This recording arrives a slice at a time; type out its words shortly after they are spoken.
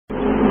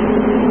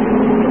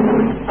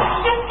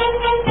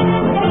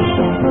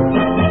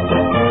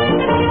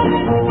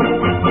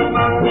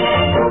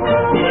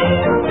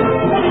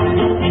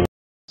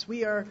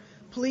We are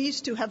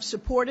pleased to have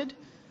supported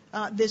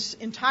this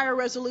entire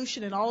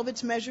resolution and all of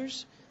its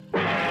measures.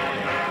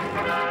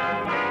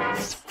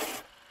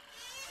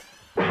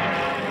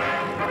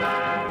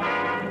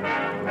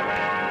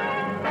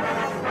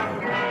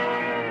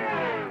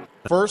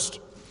 First,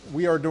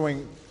 we are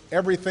doing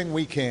everything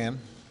we can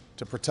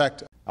to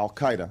protect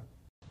al-Qaeda.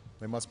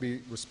 They must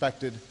be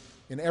respected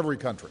in every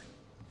country,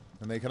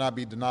 and they cannot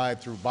be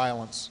denied through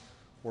violence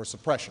or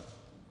suppression.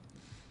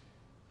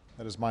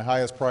 That is my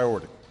highest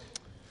priority.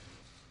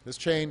 This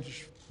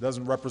change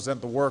doesn't represent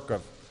the work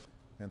of,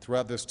 and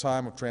throughout this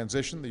time of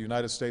transition, the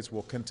United States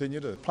will continue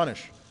to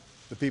punish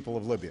the people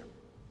of Libya.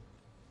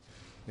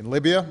 In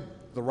Libya,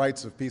 the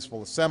rights of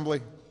peaceful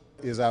assembly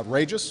is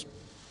outrageous,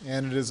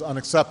 and it is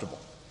unacceptable.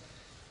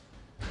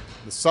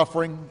 The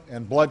suffering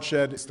and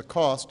bloodshed is the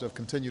cost of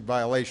continued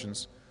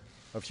violations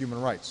of human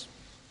rights.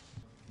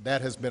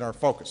 That has been our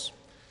focus.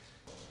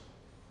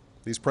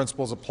 These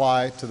principles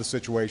apply to the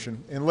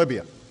situation in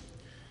Libya.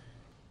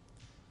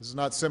 This is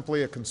not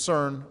simply a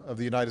concern of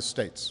the United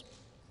States.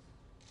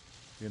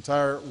 The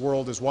entire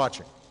world is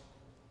watching.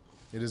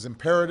 It is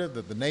imperative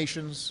that the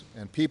nations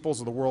and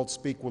peoples of the world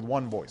speak with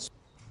one voice.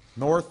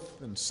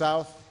 North and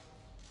south,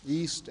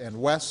 east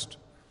and west,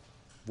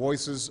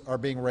 voices are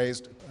being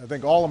raised. I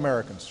think all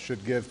Americans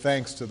should give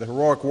thanks to the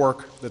heroic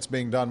work that's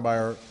being done by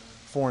our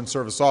Foreign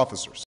Service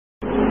officers.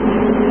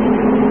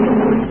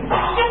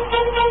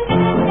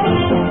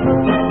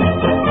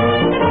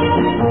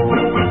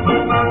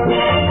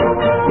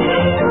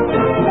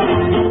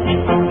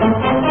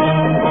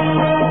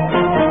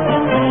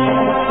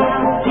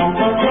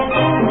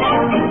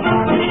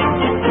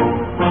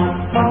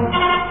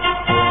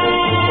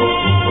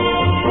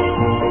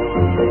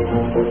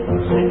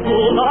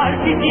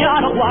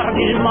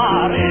 Guardi il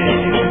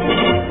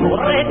mare,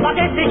 torretta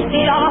che si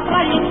schiava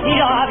fra gli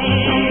schiavi,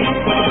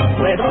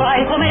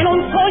 vedrai come in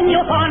un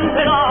sogno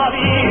tante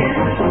navi,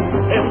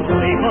 e un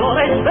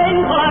tricolore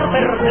sventolar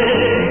per te,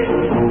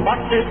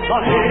 battezza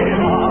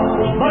nera,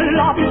 con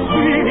la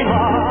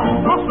piscina,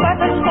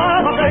 aspetta e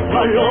spera che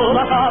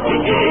allora capi.